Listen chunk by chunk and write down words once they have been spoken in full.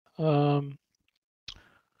So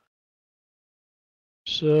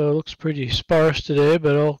it looks pretty sparse today,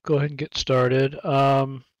 but I'll go ahead and get started.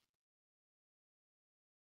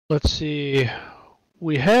 Let's see.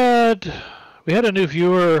 We had a new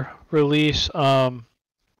viewer release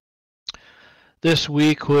this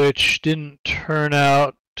week, which didn't turn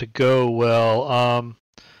out to go well.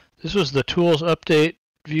 This was the Tools Update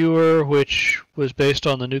viewer, which was based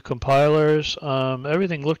on the new compilers.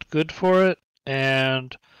 Everything looked good for it,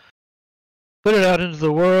 and put it out into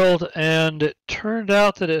the world, and it turned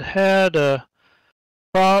out that it had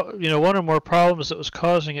one or more problems that was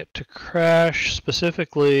causing it to crash,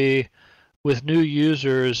 specifically with new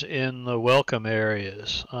users in the welcome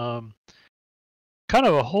areas. Kind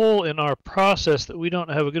of a hole in our process that we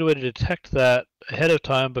don't have a good way to detect that ahead of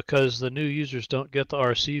time, because the new users don't get the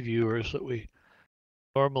RC viewers that we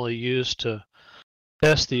normally use to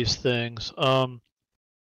test these things.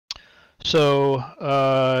 So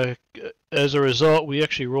as a result, we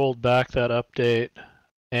actually rolled back that update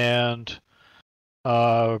and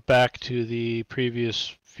back to the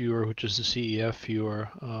previous viewer, which is the CEF viewer.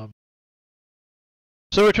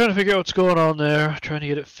 So we're trying to figure out what's going on there, trying to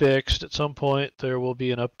get it fixed. At some point, there will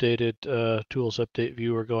be an updated Tools Update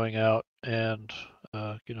viewer going out, and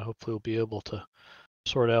hopefully we'll be able to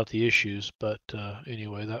sort out the issues. But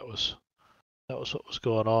anyway, that was what was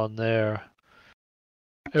going on there.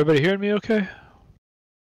 Everybody hearing me okay?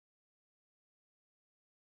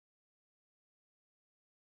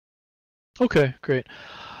 Okay, great.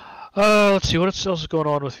 Let's see what else is going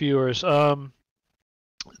on with viewers.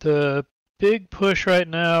 The big push right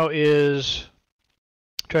now is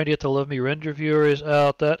trying to get the Love Me Render viewers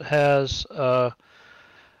out. That has trying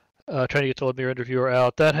to get the Love Me Render viewer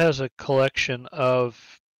out. That has a collection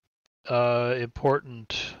of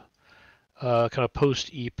important kind of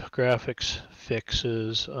post-EAP graphics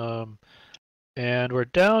fixes. And we're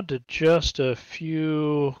down to just a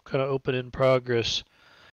few kind of open in progress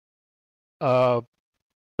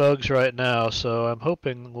bugs right now, so I'm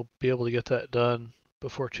hoping we'll be able to get that done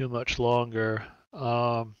before too much longer.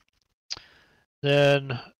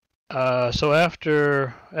 Then so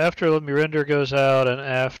after Let Me Render goes out, and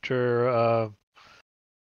after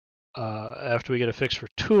we get a fix for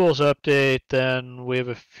Tools Update, then we have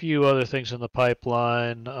a few other things in the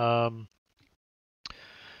pipeline.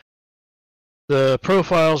 The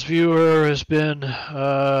Profiles viewer has been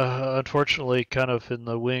unfortunately kind of in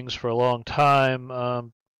the wings for a long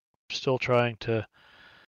time. Still trying to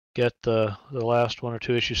get the last one or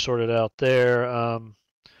two issues sorted out there.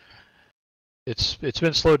 It's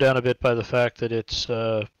been slowed down a bit by the fact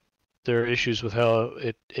that there are issues with how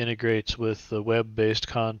it integrates with the web-based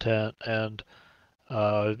content, and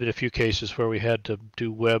there's been a few cases where we had to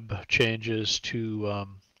do web changes to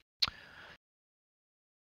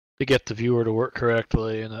get the viewer to work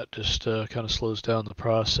correctly, and that just kind of slows down the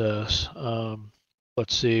process.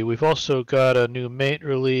 Let's see, we've also got a new Mate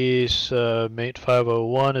release. Mate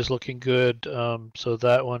 501 is looking good, so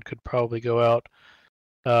that one could probably go out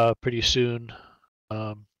pretty soon.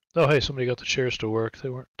 Oh, hey, somebody got the chairs to work. They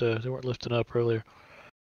weren't lifting up earlier.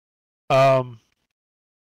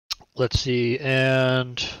 Let's see,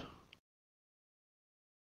 and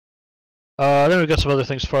then we've got some other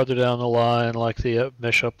things farther down the line, like the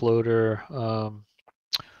mesh uploader.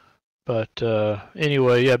 But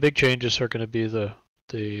anyway, yeah, big changes are going to be the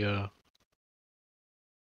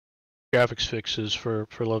graphics fixes for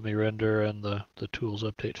Love Me Render and the Tools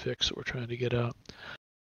Update fix that we're trying to get out.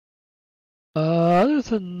 Other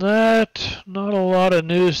than that, not a lot of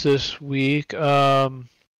news this week. Let's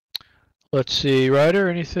see, Ryder,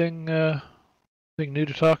 anything new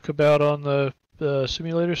to talk about on the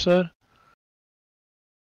simulator side?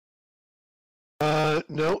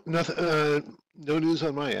 No, nothing. No news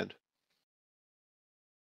on my end.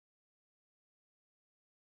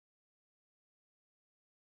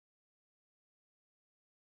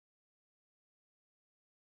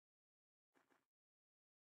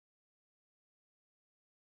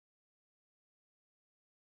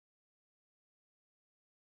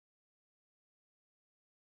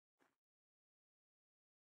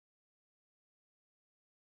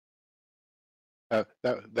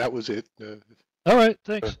 That was it. All right,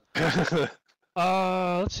 thanks.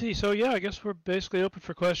 Let's see. So yeah, I guess we're basically open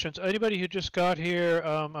for questions. Anybody who just got here,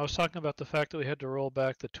 I was talking about the fact that we had to roll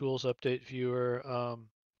back the Tools Update viewer.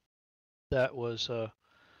 That was a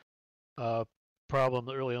problem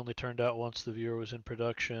that really only turned out once the viewer was in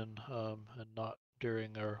production, and not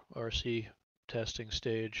during our RC testing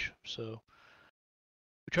stage. So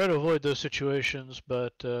we try to avoid those situations,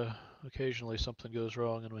 but occasionally something goes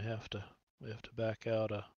wrong and we have to back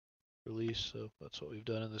out a release. So that's what we've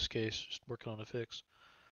done in this case, just working on a fix.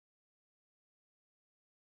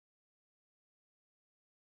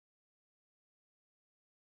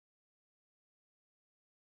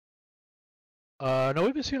 No,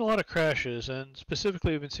 we've been seeing a lot of crashes, and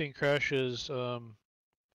specifically, we've been seeing crashes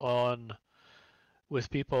on with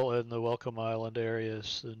people in the Welcome Island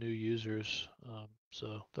areas, the new users.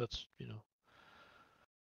 So that's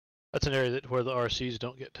that's an area where the RCs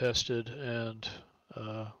don't get tested, and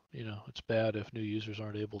it's bad if new users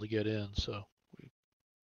aren't able to get in. So we're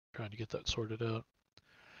trying to get that sorted out.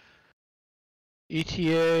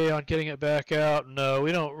 ETA on getting it back out? No,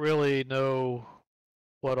 we don't really know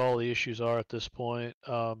what all the issues are at this point.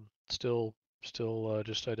 Still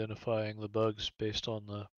just identifying the bugs based on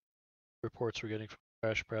the reports we're getting from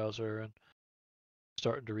Crash Browser and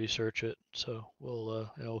starting to research it. So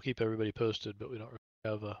we'll keep everybody posted, but we don't really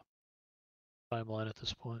have a timeline at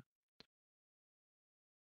this point.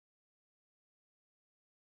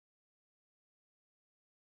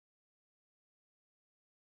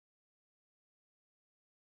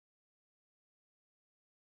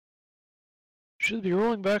 Should be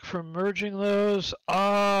rolling back from merging those.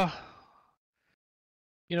 I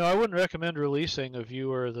wouldn't recommend releasing a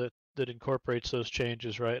viewer that incorporates those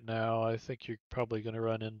changes right now. I think you're probably going to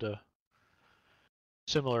run into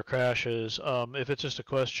similar crashes. If it's just a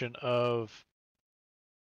question of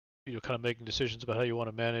kind of making decisions about how you want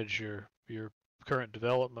to manage your current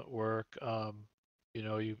development work,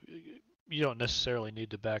 you don't necessarily need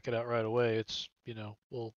to back it out right away. It's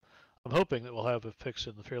I'm hoping that we'll have a fix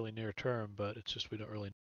in the fairly near term, but it's just we don't really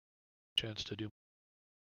have a chance to do.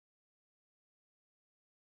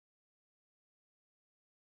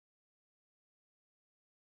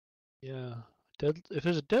 Yeah, if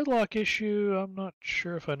there's a deadlock issue, I'm not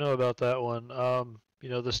sure if I know about that one.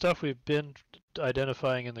 The stuff we've been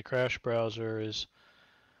identifying in the crash browser is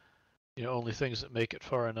only things that make it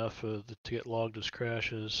far enough to get logged as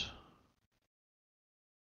crashes.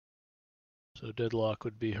 So deadlock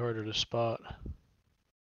would be harder to spot.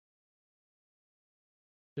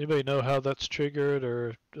 Anybody know how that's triggered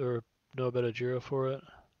or know about a Jira for it?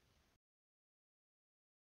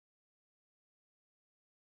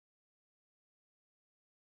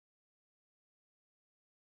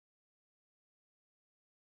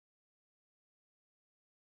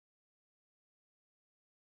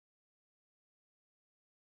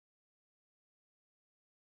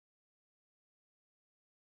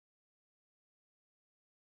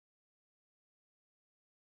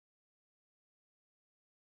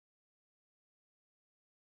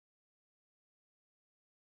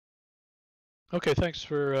 Okay, thanks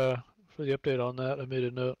for the update on that. I made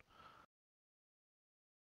a note.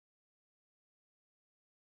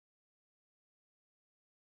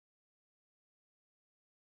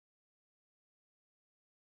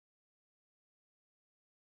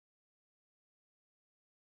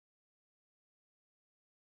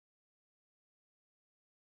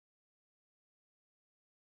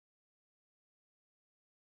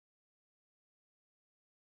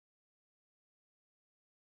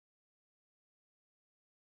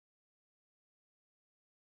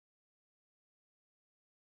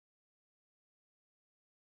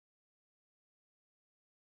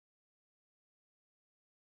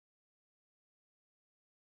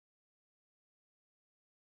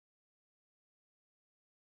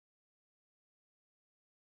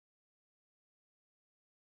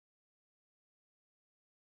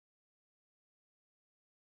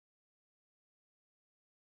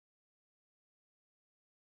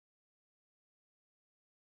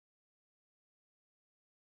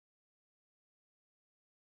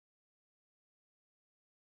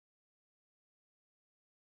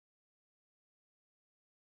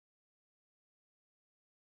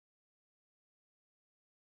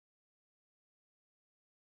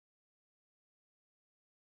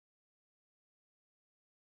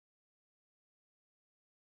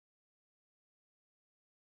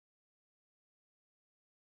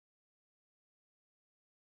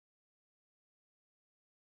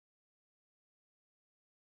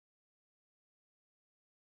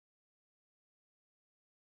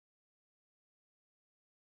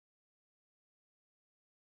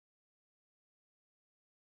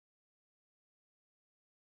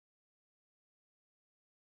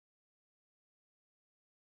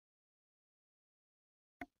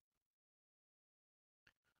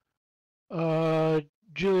 Uh,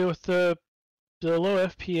 Julia, with the low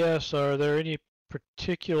FPS, are there any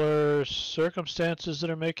particular circumstances that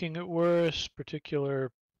are making it worse? Particular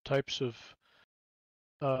types of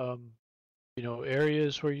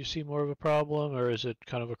areas where you see more of a problem, or is it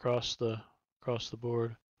kind of across the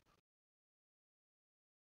board?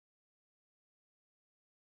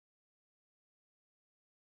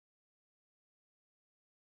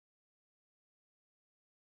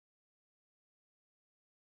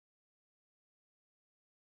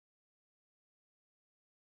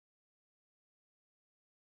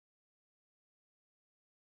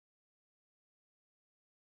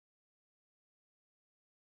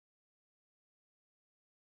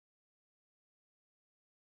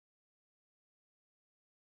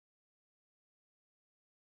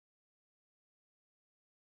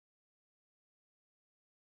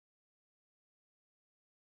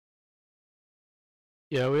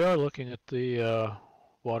 Yeah, we are looking at the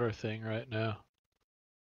water thing right now.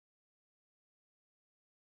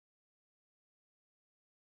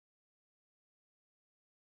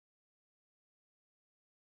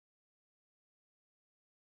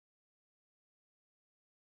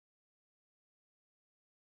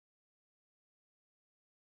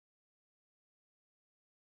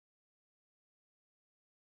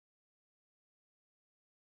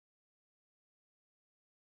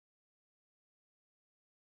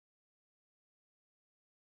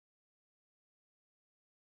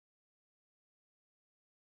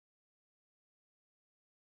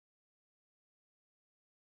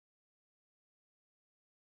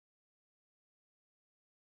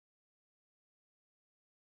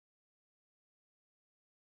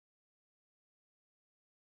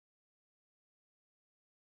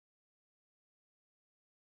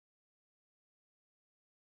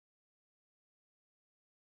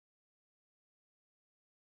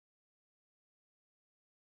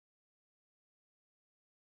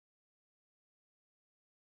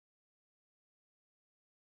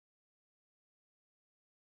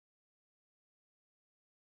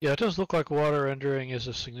 Yeah, it does look like water rendering is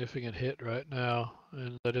a significant hit right now,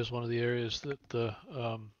 and that is one of the areas that the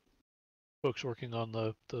folks working on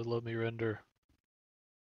the Lomi rendering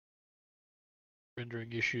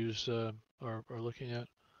issues are looking at.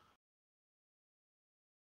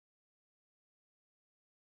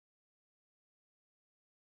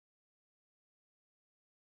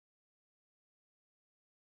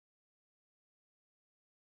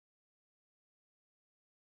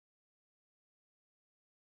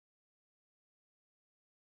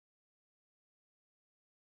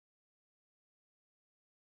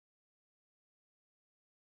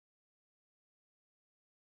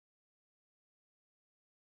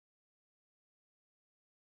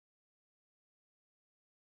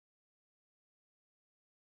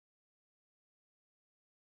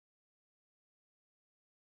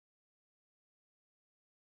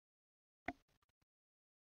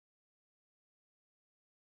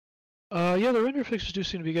 Yeah, the render fixes do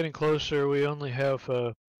seem to be getting closer. We only have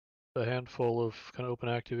a handful of kind of open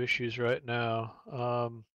active issues right now.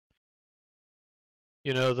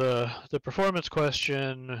 You know, the performance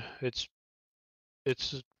question, it's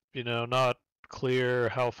not clear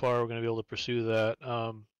how far we're going to be able to pursue that.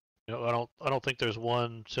 I don't think there's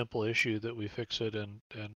one simple issue that we fix it and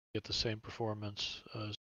get the same performance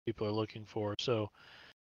as people are looking for. So,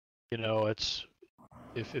 it's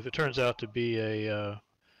if it turns out to be a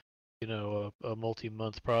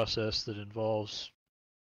multi-month process that involves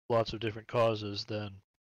lots of different causes, then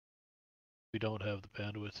we don't have the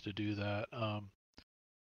bandwidth to do that.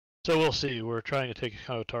 So we'll see. We're trying to take a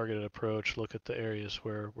kind of targeted approach, look at the areas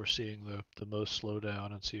where we're seeing the most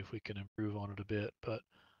slowdown and see if we can improve on it a bit. But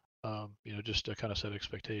just to kind of set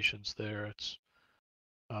expectations there,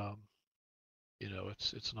 um,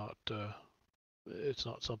 it's not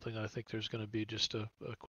something I think there's going to be just a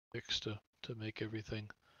quick fix to make everything,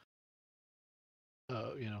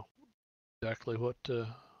 uh, you know, exactly what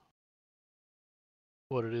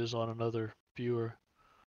it is on another viewer.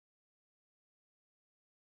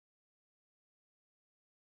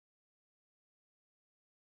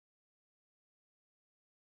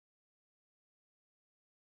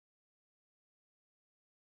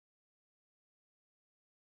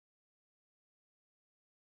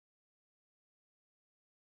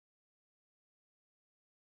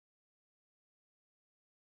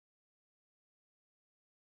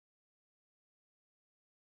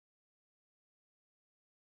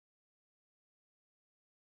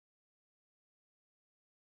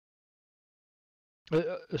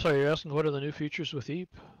 Sorry, you're asking what are the new features with EAP?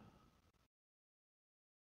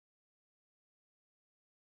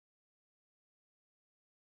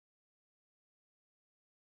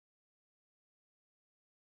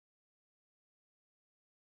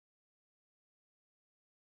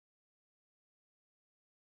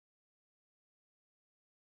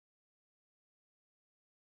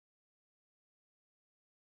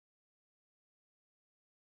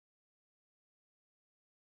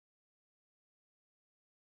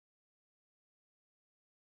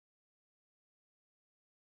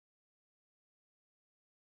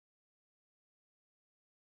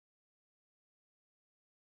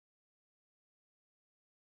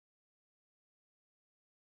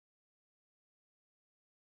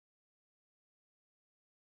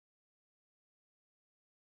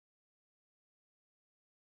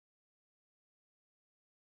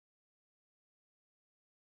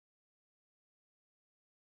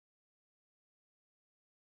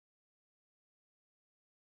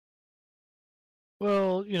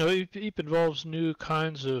 Well, EAP involves new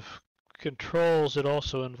kinds of controls, it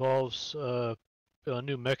also involves a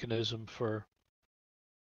new mechanism for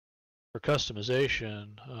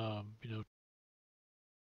customization.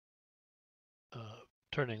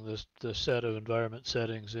 Turning the set of environment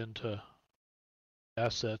settings into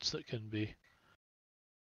assets that can be,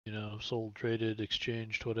 sold, traded,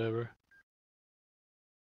 exchanged, whatever.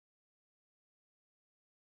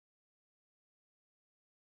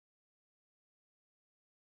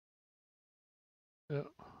 Yeah.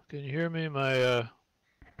 Can you hear me? My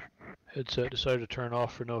headset decided to turn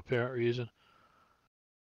off for no apparent reason.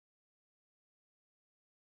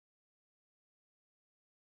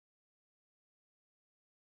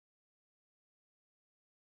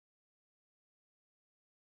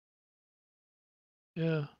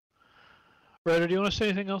 Yeah. Ryder, do you want to say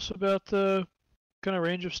anything else about the kind of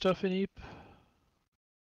range of stuff in EAP?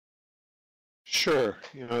 Sure.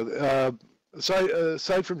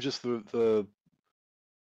 Aside from just the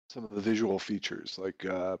some of the visual features like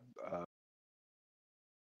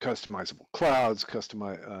customizable clouds,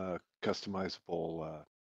 customizable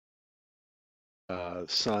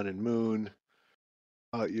sun and moon.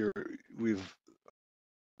 We've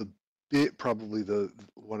probably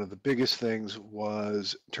one of the biggest things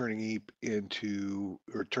was turning EAP into,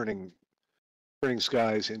 or turning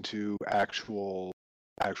skies into actual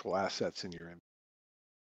assets in your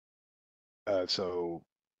so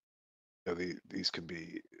these can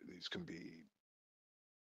be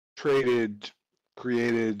traded,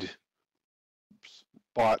 created,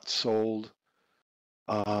 bought, sold.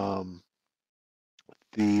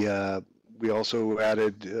 We also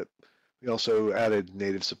added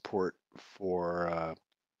native support for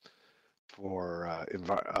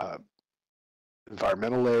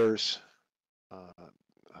environmental layers.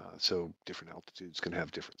 So different altitudes can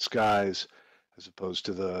have different skies, as opposed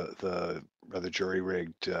to the rather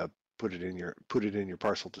jury-rigged put it in your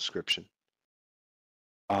parcel description.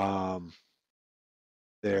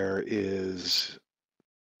 There's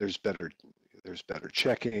better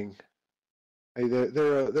checking. Hey,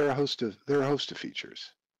 there are a host of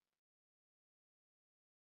features.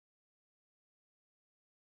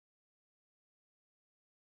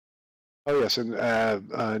 Oh yes, and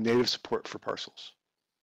native support for parcels.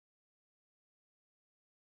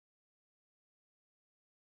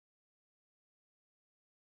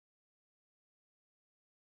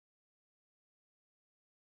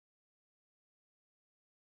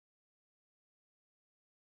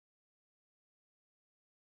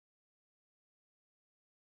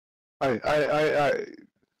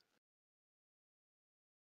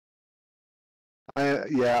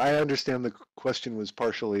 Yeah, I understand the question was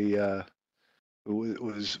partially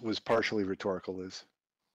was partially rhetorical, Liz.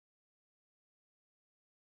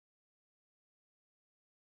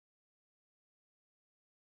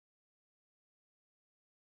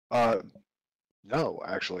 No,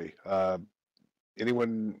 actually,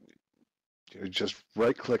 anyone just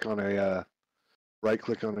right click on an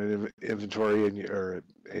inventory or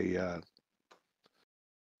an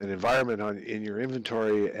environment in your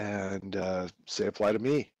inventory and say apply to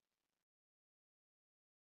me,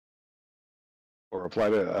 or apply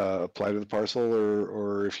to the parcel,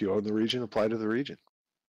 or if you own the region, apply to the region.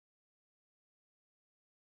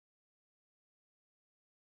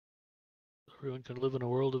 Everyone can live in a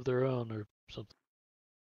world of their own, or something.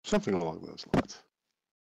 Something along those lines.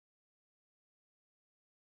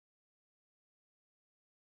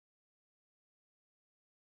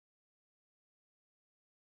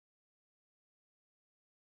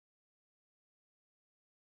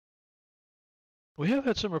 We have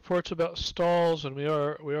had some reports about stalls, and we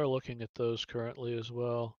are looking at those currently as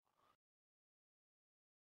well.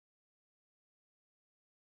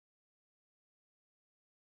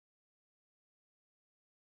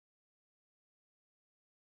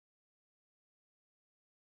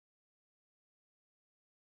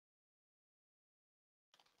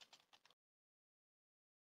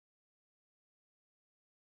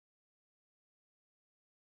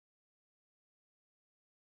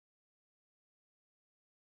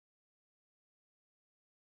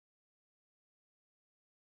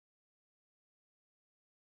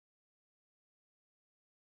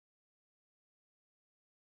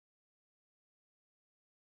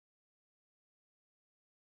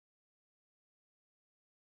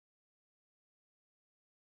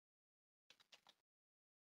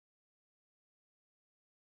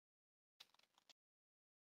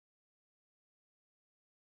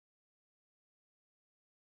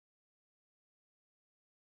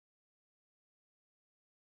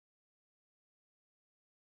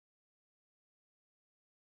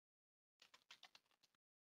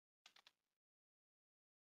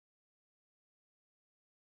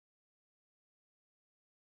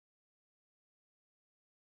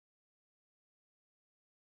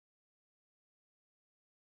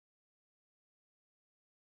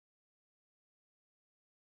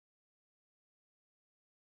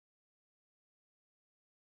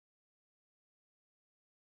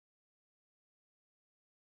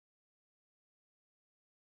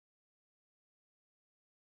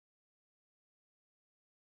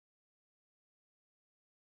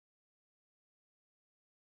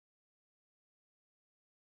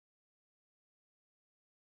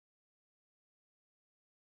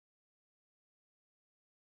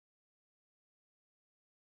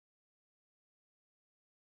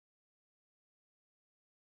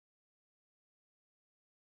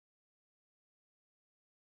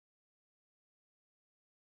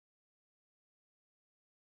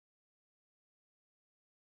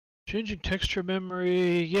 Changing texture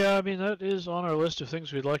memory, yeah, I mean that is on our list of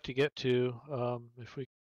things we'd like to get to if we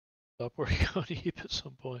stop working on heap at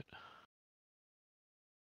some point.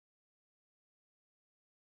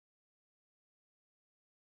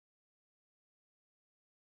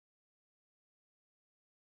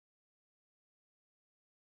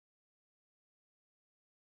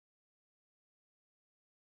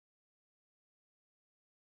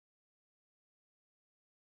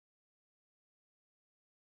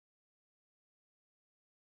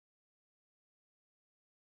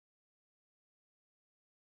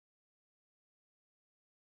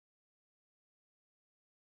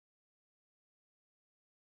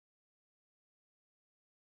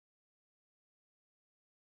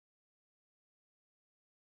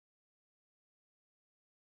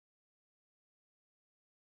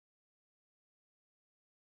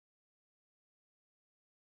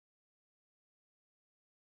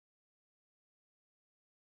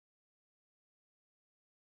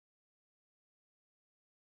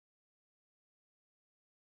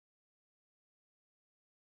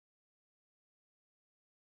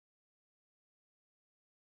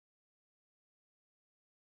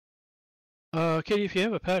 Katie, if you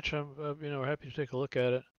have a patch, I'm we're happy to take a look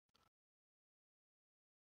at it.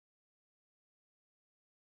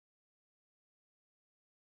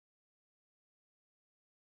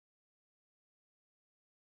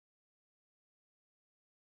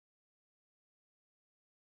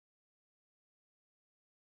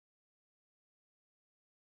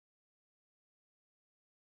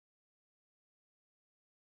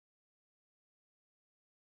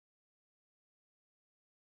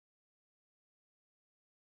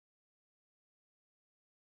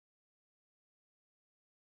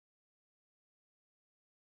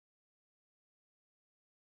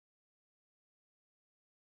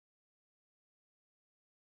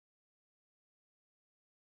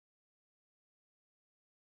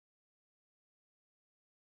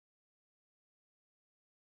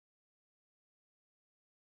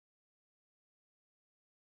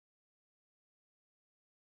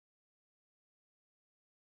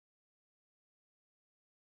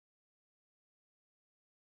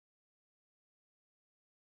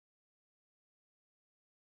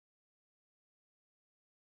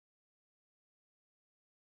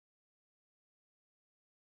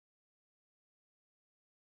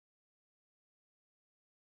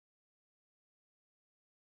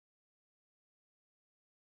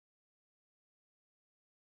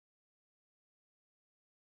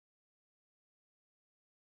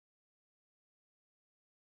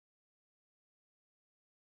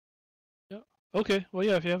 Yeah. Okay. Well,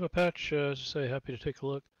 yeah. If you have a patch, as I say, happy to take a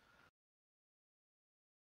look.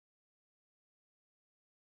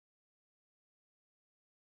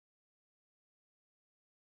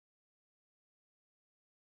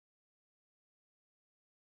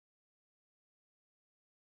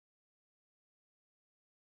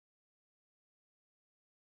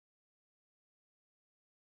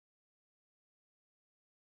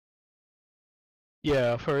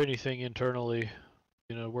 Yeah, for anything internally,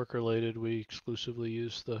 work related, we exclusively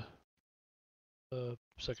use the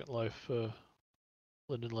Second Life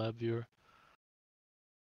Linden Lab viewer.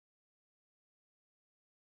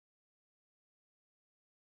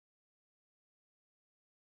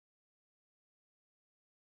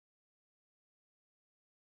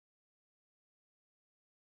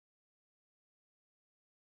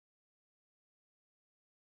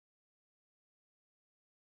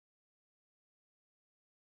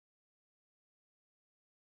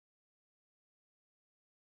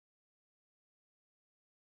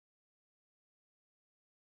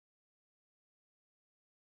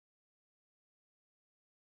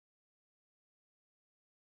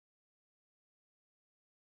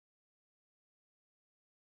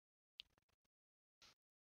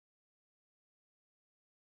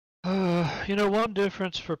 One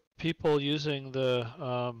difference for people using the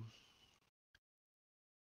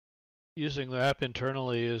app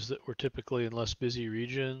internally is that we're typically in less busy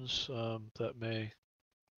regions. That may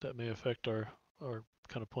affect our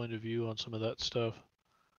kind of point of view on some of that stuff.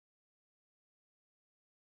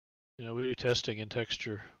 We do testing in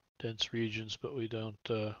texture dense regions, but we don't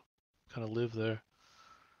kind of live there.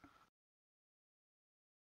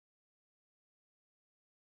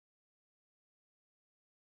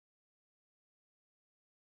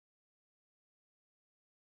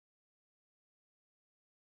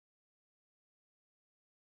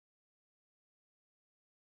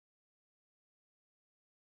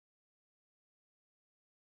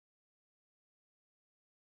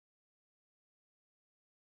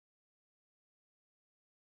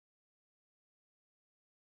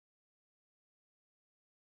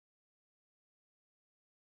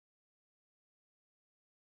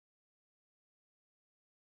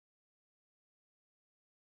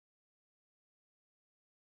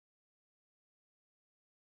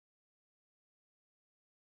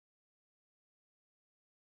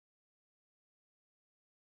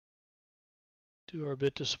 do our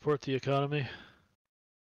bit to support the economy.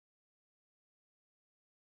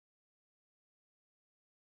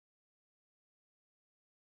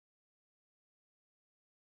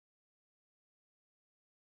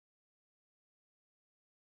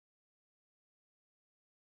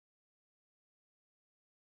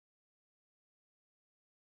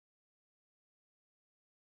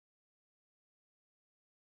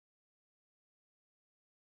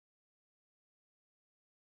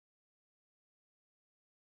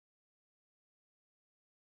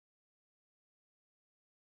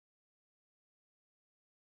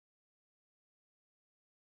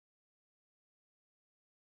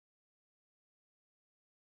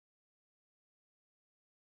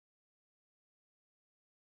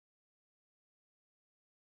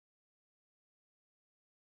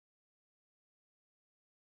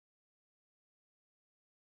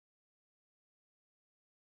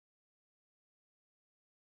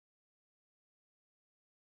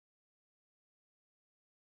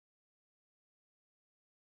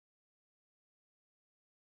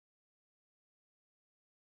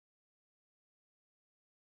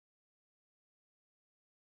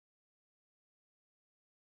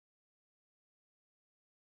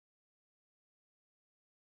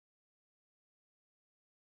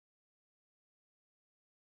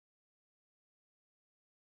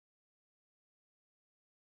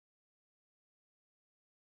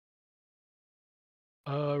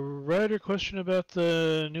 Ryder, question about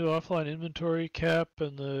the new offline inventory cap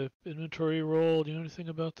and the inventory roll. Do you know anything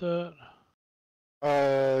about that?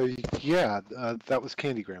 Yeah, that was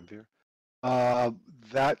Candygram here.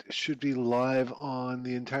 That should be live on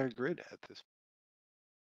the entire grid at this.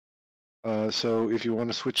 So if you want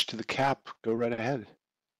to switch to the cap, go right ahead.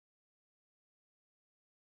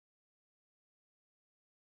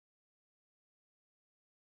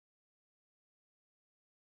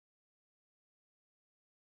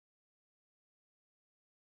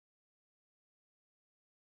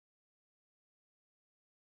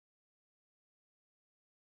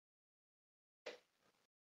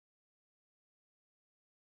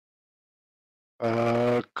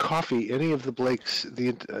 Coffee. Any of the Blakes.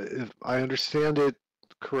 If I understand it,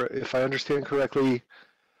 if I understand correctly,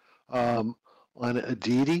 on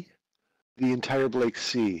Aditi, the entire Blake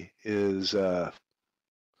C is up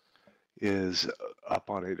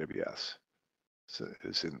on AWS. So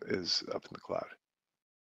is up in the cloud.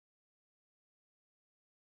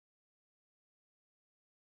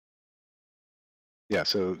 Yeah.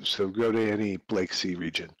 So go to any Blake C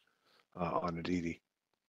region on Aditi.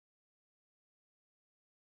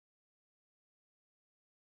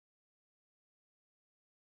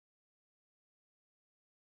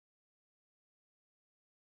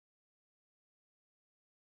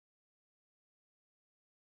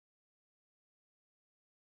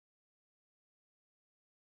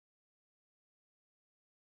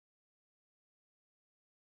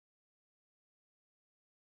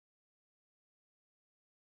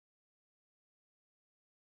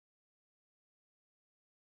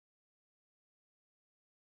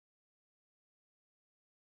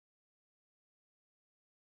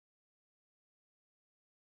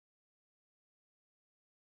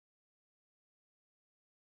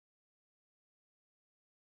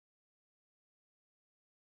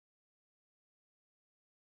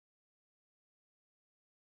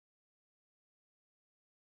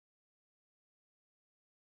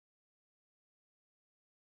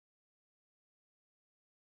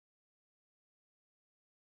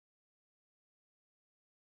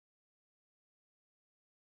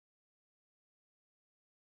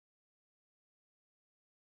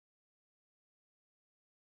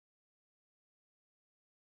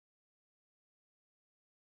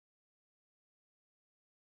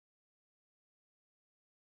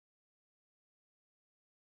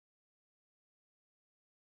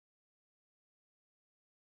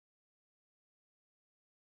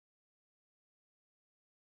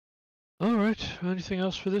 All right. Anything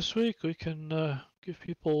else for this week? We can give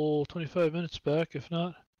people 25 minutes back if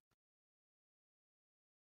not.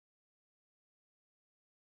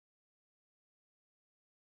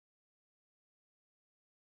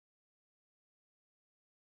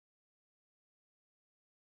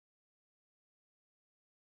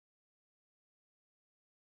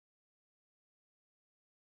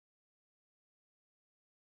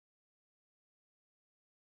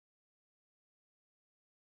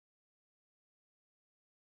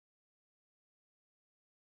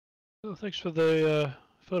 Oh, thanks for the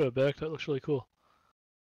photo back. That looks really cool.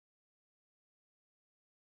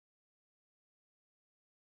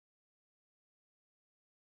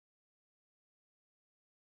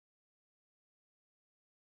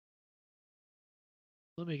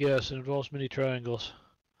 Let me guess, it involves many triangles.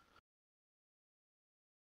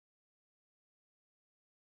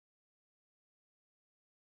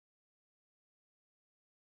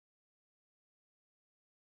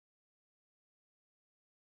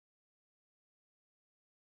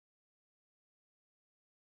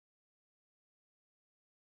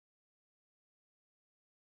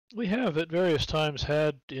 We have at various times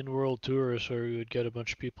had in-world tours where we would get a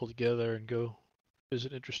bunch of people together and go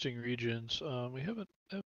visit interesting regions. We haven't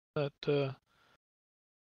had that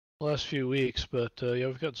last few weeks, but yeah,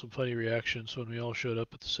 we've gotten some funny reactions when we all showed up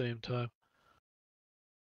at the same time.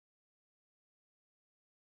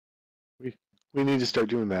 We need to start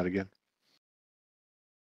doing that again.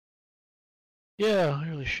 Yeah, I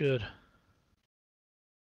really should.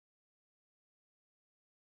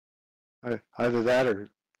 Either that or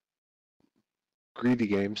greedy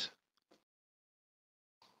games.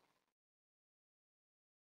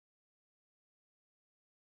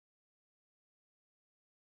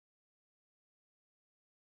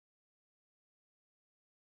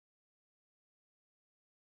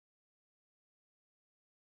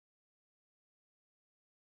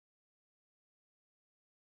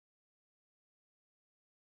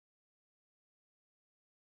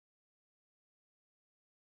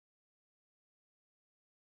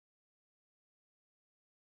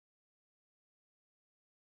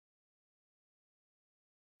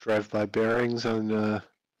 Drive-by bearings on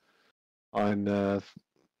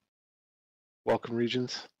welcome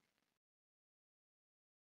regions.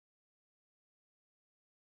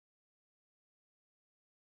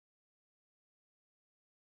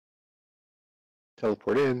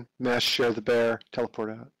 Teleport in, mass share the bear, teleport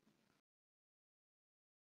out.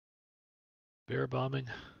 Bear bombing.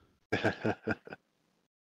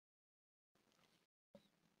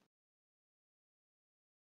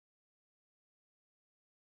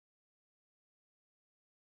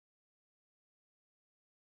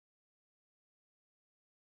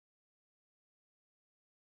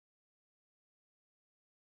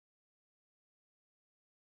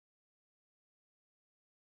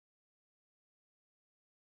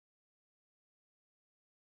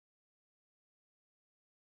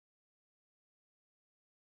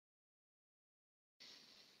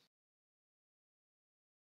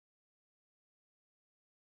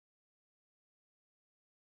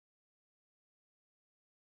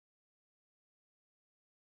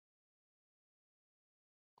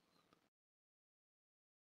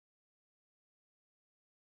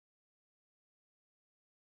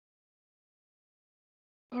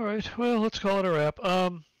 All right, well, let's call it a wrap.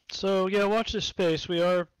 So yeah, watch this space. We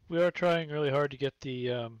are trying really hard to get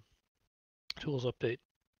the tools update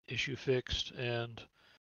issue fixed, and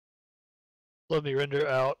let me render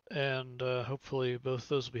out, and hopefully both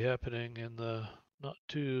those will be happening in the not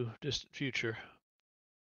too distant future.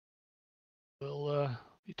 We'll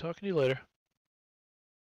be talking to you later.